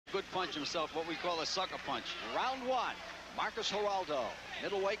Good punch himself, what we call a sucker punch. Round one. Marcus Geraldo,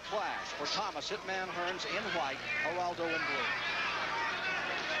 middleweight clash for Thomas Hitman Hearns in white, Geraldo in blue.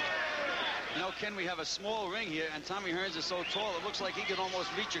 You know, Ken, we have a small ring here, and Tommy Hearns is so tall, it looks like he can almost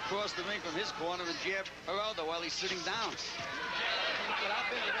reach across the ring from his corner and jab Geraldo while he's sitting down. But I've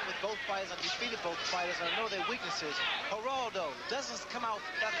been in the ring with both fighters. I've defeated both fighters, and I know their weaknesses. Geraldo doesn't come out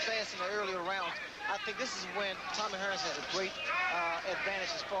that fast in the earlier rounds. I think this is when Tommy Hearns has a great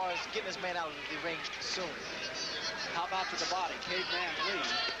advantage as far as getting his man out of the ring soon. How about to the body? Caveman Lee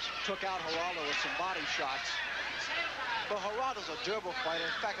took out Geraldo with some body shots. But Geraldo's a durable fighter.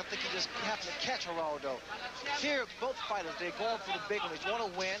 In fact, I think he just happened to catch Geraldo. Here, both fighters, they're going for the big one. They want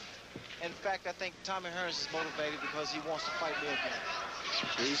to win. In fact, I think Tommy Hearns is motivated because he wants to fight me again.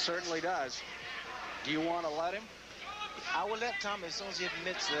 He certainly does. Do you want to let him? I will let Tommy as soon as he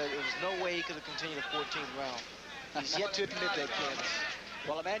admits that there was no way he could have continued the 14th round. He's yet to admit that, Ken.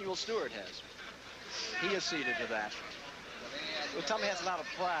 Well, Emmanuel Stewart has. He is ceded to that. Well, Tommy has a lot of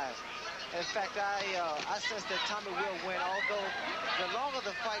pride. In fact, I sense that Tommy will win, although the longer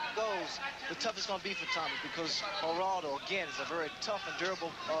the fight goes, the tougher it's going to be for Tommy, because Geraldo, again, is a very tough and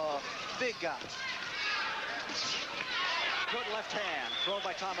durable big guy. Good left hand thrown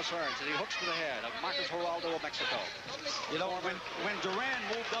by Thomas Hearns, and he hooks to the head of Marcus Geraldo of Mexico. You know, when Duran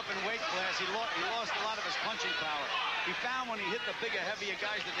moved up in weight class, he lost a lot of his punching power. He found when he hit the bigger, heavier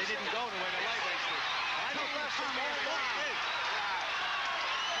guys that they didn't go to where the lightweights did. I don't think Tommy has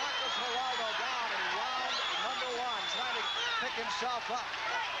Marcus Geraldo down in round number one, trying to pick himself up.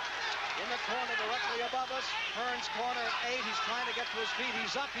 In the corner directly above us, Hearns corner at 8. He's trying to get to his feet.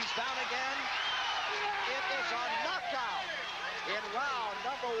 He's up, he's down again. It is a knockout in round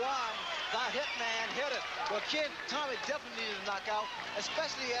number one. The Hitman hit it. Well, kid, Tommy definitely needed a knockout,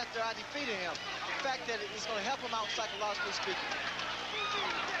 especially after I defeated him. The fact that it's going to help him out psychologically speaking.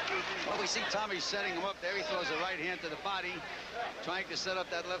 Well, we see Tommy setting him up there. He throws a right hand to the body, trying to set up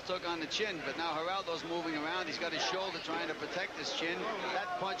that left hook on the chin. But now Geraldo's moving around. He's got his shoulder trying to protect his chin.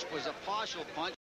 That punch was a partial punch.